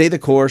 stay the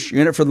course.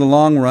 You're in it for the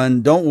long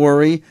run. Don't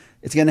worry.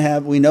 It's going to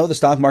have, we know the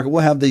stock market will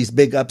have these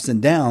big ups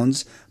and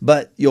downs,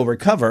 but you'll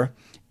recover.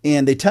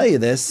 And they tell you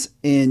this,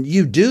 and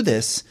you do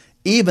this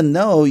even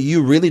though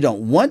you really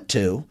don't want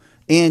to,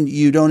 and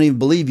you don't even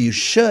believe you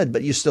should,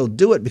 but you still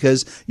do it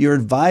because you're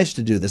advised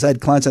to do this. I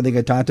had clients I think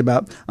I talked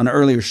about on an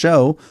earlier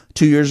show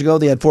 2 years ago.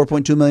 They had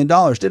 $4.2 million,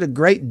 did a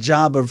great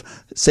job of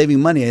saving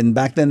money. And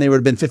back then they would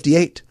have been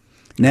 58.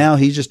 Now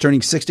he's just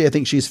turning 60. I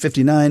think she's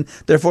 59.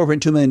 Their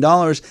 $4.2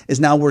 million is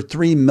now worth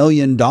 $3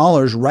 million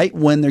right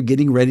when they're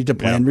getting ready to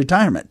plan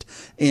retirement.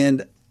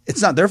 And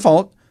it's not their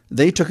fault.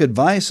 They took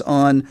advice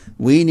on,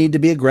 we need to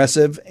be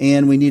aggressive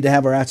and we need to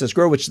have our assets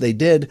grow, which they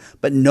did,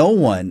 but no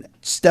one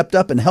stepped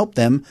up and helped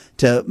them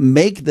to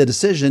make the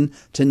decision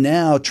to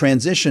now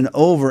transition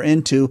over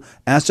into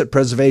asset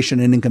preservation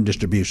and income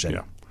distribution.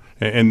 Yeah.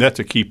 And that's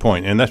a key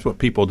point, and that's what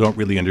people don't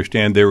really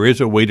understand. There is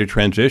a way to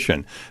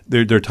transition.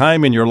 There's a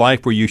time in your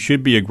life where you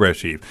should be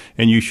aggressive,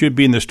 and you should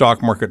be in the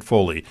stock market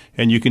fully,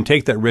 and you can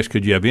take that risk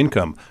because you have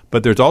income.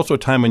 But there's also a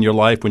time in your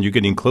life when you're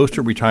getting close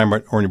to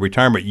retirement or in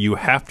retirement, you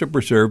have to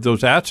preserve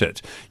those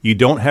assets. You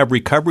don't have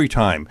recovery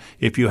time.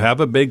 If you have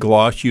a big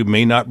loss, you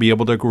may not be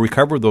able to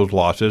recover those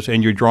losses,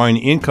 and you're drawing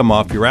income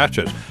off your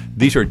assets.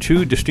 These are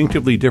two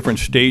distinctively different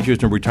stages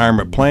in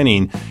retirement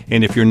planning,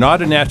 and if you're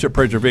not in asset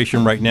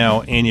preservation right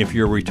now, and if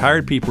you're retired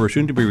people or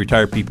soon to be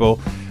retired people,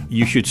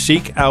 you should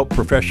seek out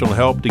professional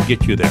help to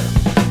get you there.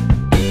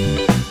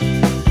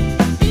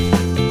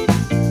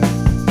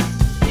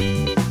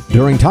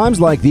 During times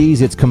like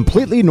these, it's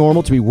completely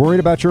normal to be worried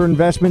about your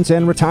investments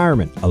and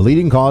retirement. A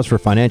leading cause for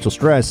financial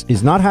stress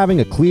is not having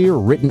a clear,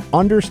 written,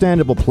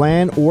 understandable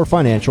plan or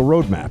financial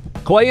roadmap.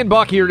 Clay and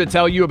Buck here to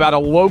tell you about a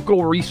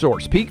local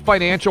resource, Peak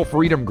Financial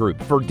Freedom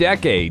Group. For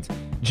decades,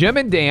 Jim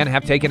and Dan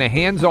have taken a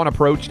hands-on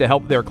approach to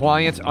help their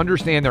clients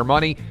understand their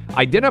money,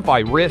 identify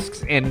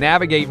risks, and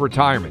navigate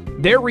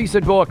retirement. Their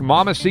recent book,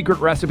 Mama's Secret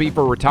Recipe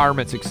for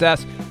Retirement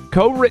Success,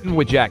 co-written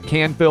with Jack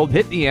Canfield,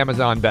 hit the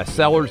Amazon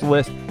bestsellers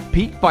list.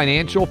 Peak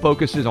Financial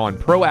focuses on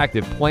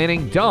proactive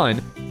planning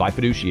done by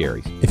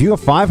fiduciaries. If you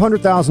have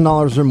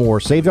 $500,000 or more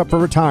saved up for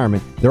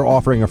retirement, they're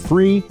offering a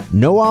free,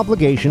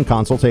 no-obligation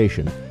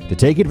consultation. To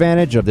take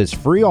advantage of this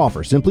free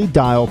offer, simply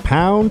dial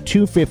pound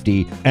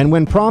 250, and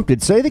when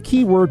prompted, say the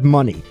keyword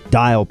money.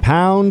 Dial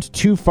pound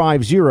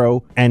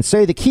 250 and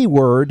say the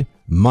keyword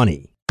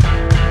money.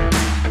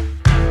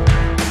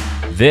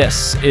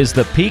 This is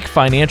the Peak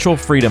Financial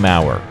Freedom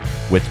Hour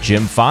with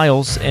Jim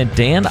Files and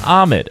Dan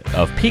Ahmed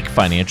of Peak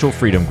Financial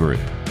Freedom Group.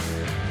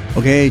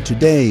 Okay,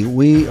 today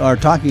we are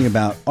talking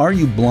about, are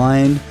you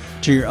blind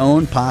to your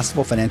own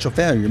possible financial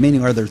failure?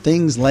 Meaning, are there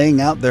things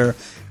laying out there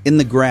in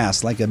the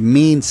grass like a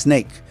mean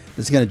snake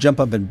that's going to jump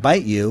up and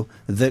bite you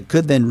that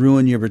could then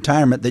ruin your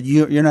retirement that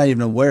you're not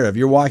even aware of?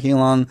 You're walking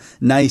along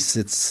nice.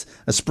 It's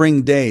a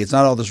spring day. It's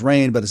not all this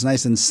rain, but it's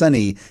nice and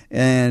sunny.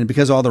 And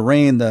because of all the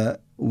rain, the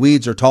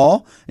weeds are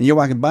tall, and you're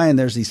walking by and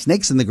there's these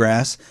snakes in the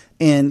grass.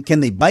 And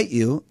can they bite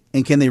you,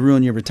 and can they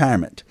ruin your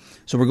retirement?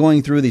 So we're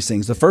going through these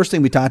things. The first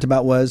thing we talked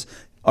about was,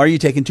 are you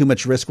taking too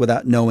much risk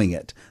without knowing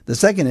it? The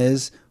second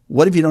is,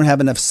 what if you don't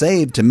have enough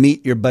saved to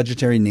meet your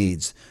budgetary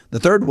needs? The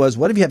third was,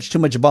 what if you have too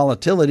much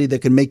volatility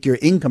that can make your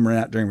income run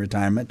out during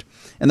retirement?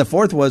 And the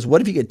fourth was, what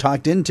if you get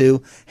talked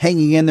into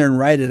hanging in there and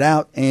ride it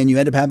out and you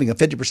end up having a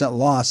 50%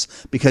 loss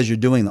because you're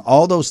doing that?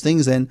 All those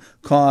things then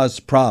cause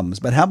problems.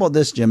 But how about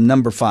this, Jim?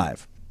 Number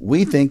 5.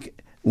 We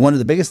think one of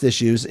the biggest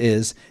issues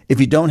is if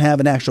you don't have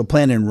an actual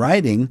plan in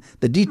writing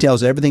that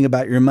details everything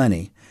about your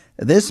money.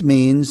 This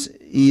means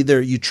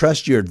either you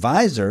trust your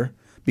advisor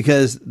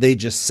because they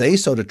just say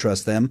so to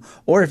trust them,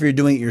 or if you're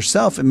doing it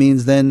yourself, it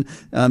means then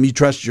you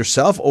trust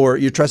yourself, or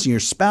you're trusting your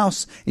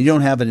spouse and you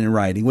don't have it in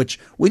writing, which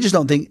we just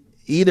don't think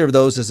either of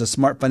those is a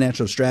smart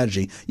financial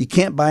strategy. You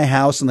can't buy a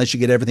house unless you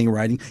get everything in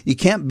writing. You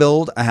can't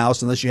build a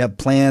house unless you have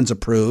plans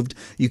approved.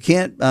 You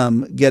can't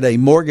get a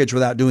mortgage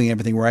without doing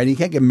everything right. You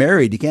can't get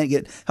married. You can't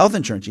get health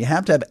insurance. You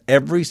have to have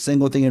every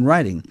single thing in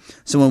writing.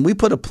 So when we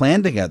put a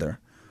plan together,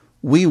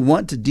 we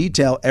want to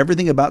detail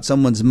everything about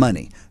someone's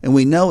money. And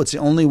we know it's the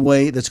only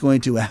way that's going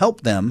to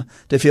help them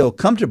to feel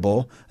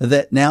comfortable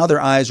that now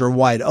their eyes are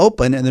wide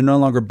open and they're no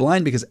longer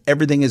blind because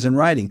everything is in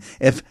writing.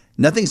 If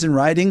nothing's in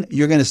writing,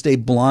 you're going to stay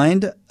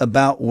blind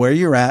about where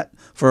you're at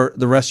for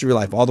the rest of your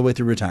life, all the way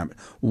through retirement.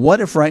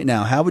 What if right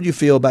now, how would you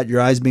feel about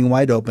your eyes being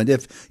wide open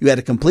if you had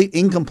a complete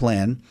income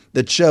plan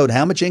that showed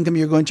how much income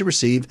you're going to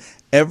receive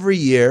every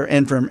year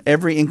and from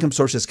every income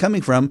source it's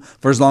coming from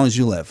for as long as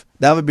you live?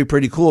 That would be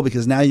pretty cool,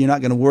 because now you're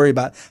not going to worry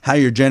about how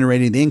you're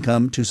generating the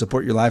income to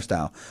support your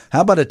lifestyle.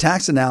 How about a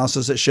tax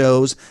analysis that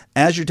shows,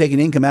 as you're taking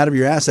income out of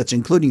your assets,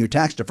 including your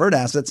tax deferred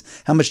assets,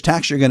 how much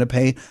tax you're going to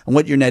pay and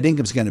what your net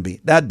income is going to be?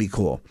 That'd be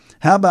cool.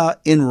 How about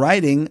in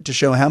writing to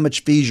show how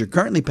much fees you're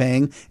currently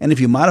paying, and if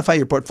you modify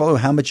your portfolio,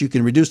 how much you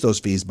can reduce those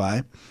fees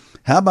by?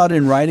 How about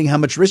in writing how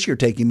much risk you're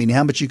taking, meaning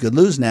how much you could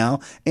lose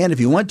now, and if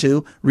you want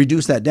to,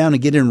 reduce that down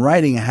and get in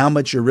writing how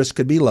much your risk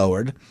could be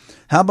lowered?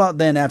 How about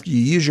then, after you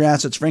use your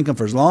assets for income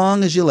for as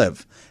long as you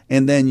live,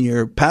 and then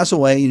you pass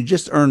away and you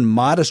just earn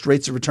modest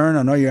rates of return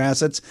on all your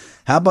assets,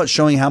 how about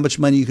showing how much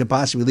money you can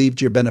possibly leave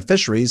to your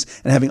beneficiaries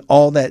and having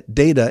all that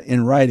data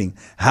in writing?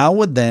 How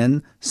would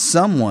then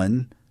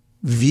someone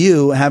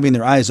view having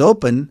their eyes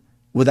open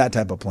with that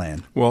type of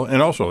plan? Well,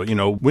 and also,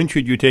 when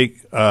should you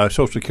take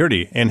Social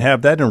Security and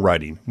have that in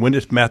writing? When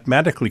it's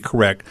mathematically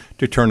correct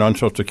to turn on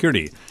Social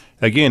Security?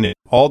 Again,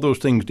 all those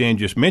things Dan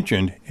just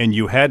mentioned, and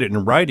you had it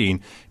in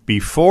writing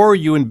before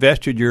you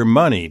invested your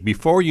money,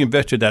 before you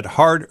invested that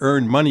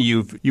hard-earned money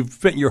you've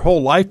spent your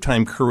whole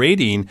lifetime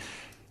creating,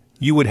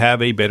 you would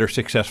have a better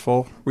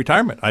successful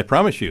retirement. I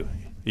promise you.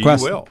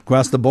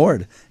 Across the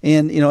board.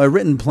 And, a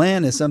written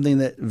plan is something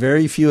that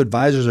very few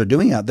advisors are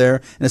doing out there.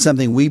 And it's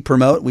something we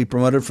promote. We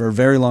promoted for a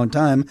very long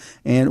time.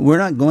 And we're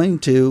not going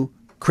to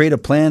create a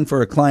plan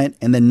for a client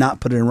and then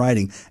not put it in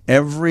writing.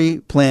 Every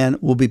plan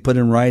will be put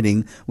in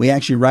writing. We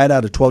actually write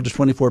out a 12 to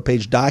 24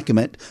 page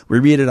document. We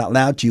read it out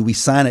loud to you. We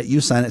sign it. You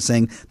sign it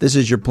saying, this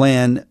is your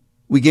plan.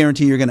 We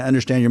guarantee you're going to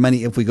understand your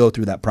money if we go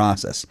through that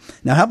process.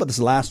 Now, how about this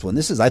last one?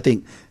 This is, I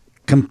think,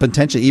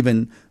 potentially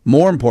even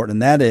more important.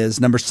 And that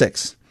is number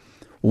 6.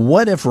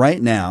 What if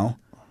right now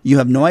you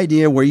have no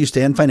idea where you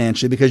stand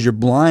financially because you're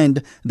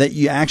blind that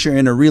you actually are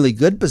in a really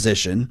good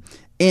position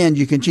and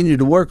you continue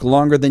to work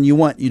longer than you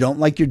want? You don't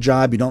like your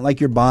job. You don't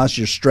like your boss.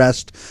 You're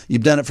stressed.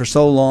 You've done it for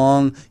so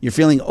long. You're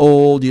feeling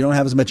old. You don't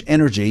have as much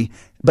energy,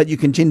 but you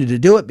continue to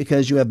do it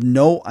because you have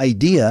no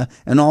idea.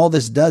 And all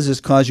this does is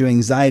cause you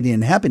anxiety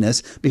and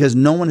happiness because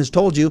no one has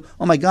told you,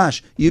 oh my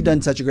gosh, you've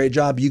done such a great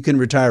job. You can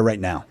retire right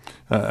now.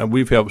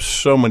 We've helped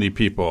so many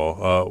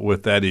people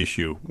with that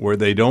issue where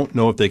they don't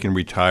know if they can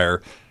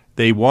retire.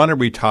 They want to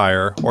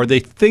retire or they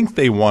think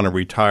they want to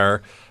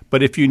retire.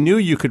 But if you knew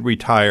you could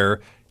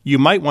retire, you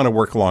might want to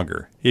work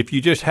longer. If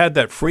you just had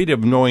that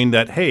freedom knowing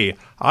that, hey,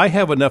 I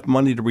have enough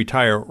money to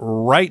retire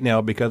right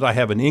now because I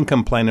have an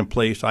income plan in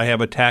place, I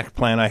have a tax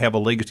plan, I have a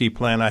legacy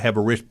plan, I have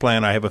a risk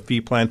plan, I have a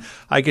fee plan.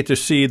 I get to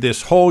see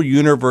this whole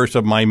universe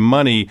of my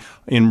money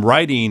in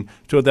writing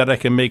so that I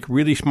can make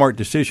really smart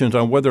decisions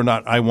on whether or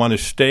not I want to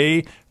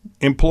stay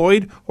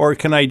employed or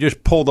can I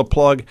just pull the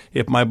plug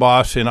if my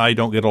boss and I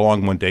don't get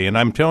along one day. And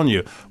I'm telling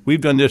you,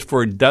 we've done this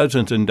for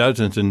dozens and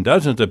dozens and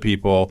dozens of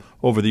people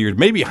over the years,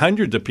 maybe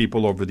hundreds of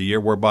people over the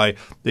year, whereby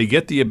they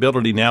get the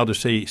ability now to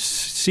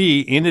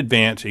see in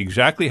advance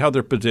exactly how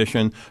they're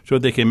positioned so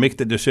they can make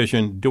the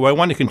decision, do I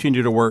want to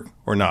continue to work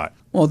or not?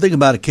 Well, think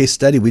about a case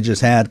study we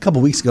just had a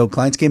couple weeks ago.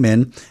 Clients came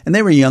in and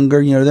they were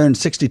younger, they're in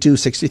 62,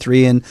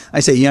 63. And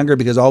I say younger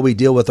because all we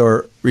deal with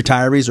are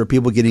retirees or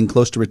people getting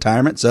close to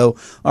retirement. So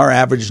our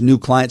average new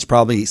client's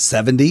probably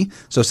 70.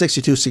 So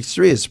 62,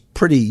 63 is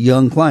pretty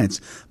young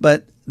clients.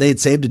 But they had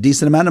saved a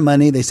decent amount of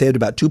money. They saved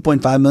about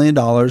 $2.5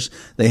 million.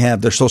 They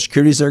have their Social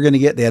Securities they're going to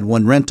get. They had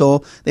one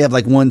rental. They have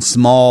like one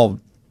small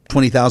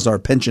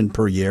 $20,000 pension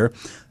per year.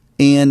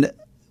 And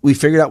we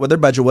figured out what their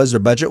budget was. Their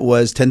budget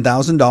was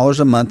 $10,000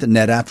 a month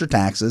net after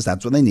taxes.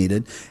 That's what they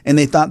needed. And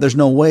they thought there's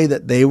no way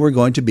that they were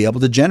going to be able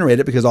to generate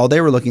it because all they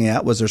were looking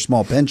at was their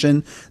small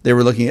pension. They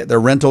were looking at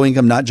their rental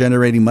income not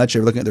generating much. They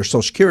were looking at their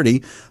Social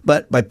Security.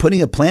 But by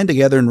putting a plan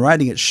together and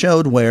writing, it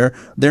showed where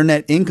their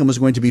net income was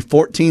going to be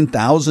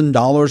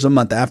 $14,000 a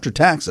month after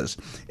taxes.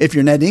 If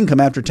your net income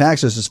after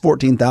taxes is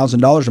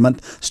 $14,000 a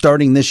month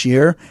starting this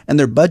year and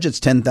their budget's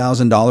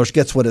 $10,000,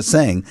 guess what it's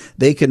saying?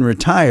 They can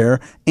retire,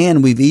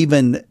 and we've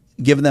even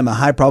given them a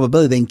high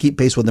probability they can keep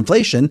pace with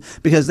inflation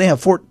because they have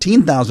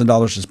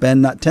 $14,000 to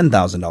spend, not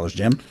 $10,000,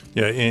 Jim.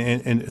 Yeah,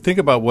 and think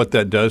about what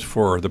that does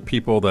for the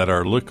people that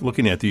are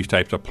looking at these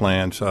types of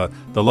plans. The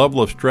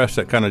level of stress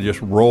that kind of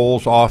just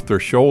rolls off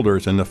their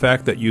shoulders and the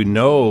fact that you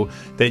know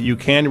that you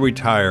can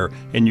retire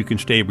and you can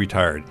stay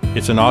retired.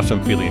 It's an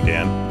awesome feeling,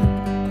 Dan.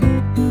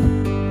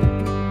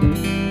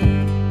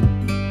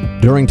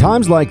 During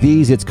times like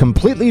these, it's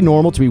completely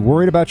normal to be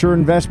worried about your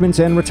investments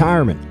and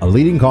retirement. A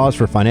leading cause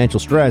for financial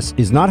stress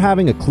is not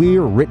having a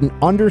clear, written,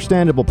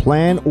 understandable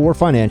plan or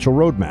financial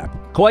roadmap.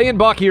 Clay and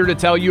Buck here to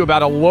tell you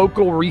about a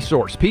local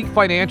resource, Peak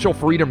Financial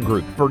Freedom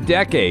Group. For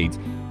decades,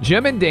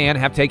 Jim and Dan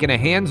have taken a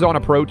hands-on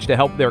approach to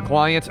help their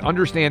clients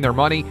understand their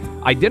money,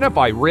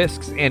 identify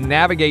risks, and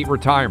navigate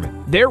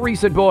retirement. Their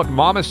recent book,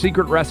 Mama's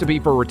Secret Recipe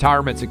for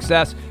Retirement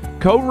Success,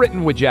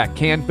 co-written with Jack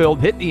Canfield,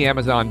 hit the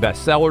Amazon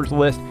bestsellers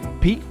list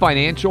Peak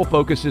Financial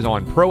focuses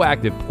on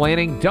proactive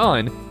planning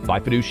done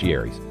by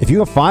fiduciaries. If you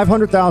have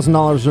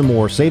 $500,000 or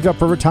more saved up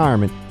for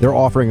retirement, they're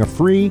offering a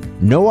free,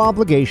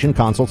 no-obligation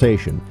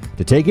consultation.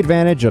 To take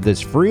advantage of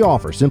this free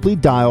offer, simply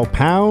dial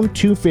pound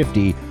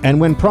 250, and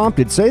when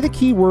prompted, say the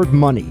keyword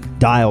money.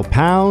 Dial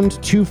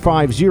pound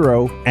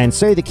 250 and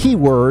say the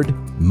keyword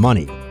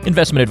money.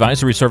 Investment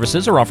advisory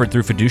services are offered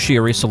through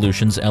Fiduciary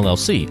Solutions,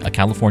 LLC, a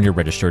California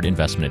registered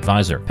investment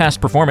advisor. Past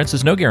performance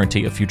is no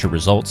guarantee of future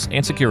results,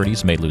 and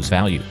securities may lose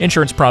value.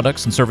 Insurance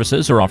products and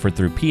services are offered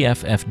through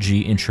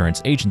PFFG Insurance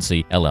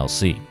Agency,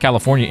 LLC.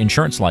 California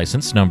Insurance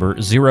License Number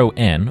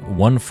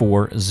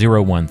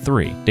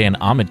 0N14013. Dan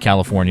Ahmed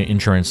California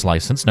Insurance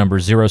License Number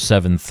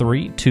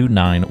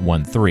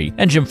 0732913.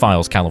 And Jim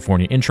Files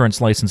California Insurance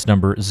License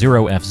Number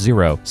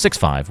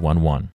 0F06511.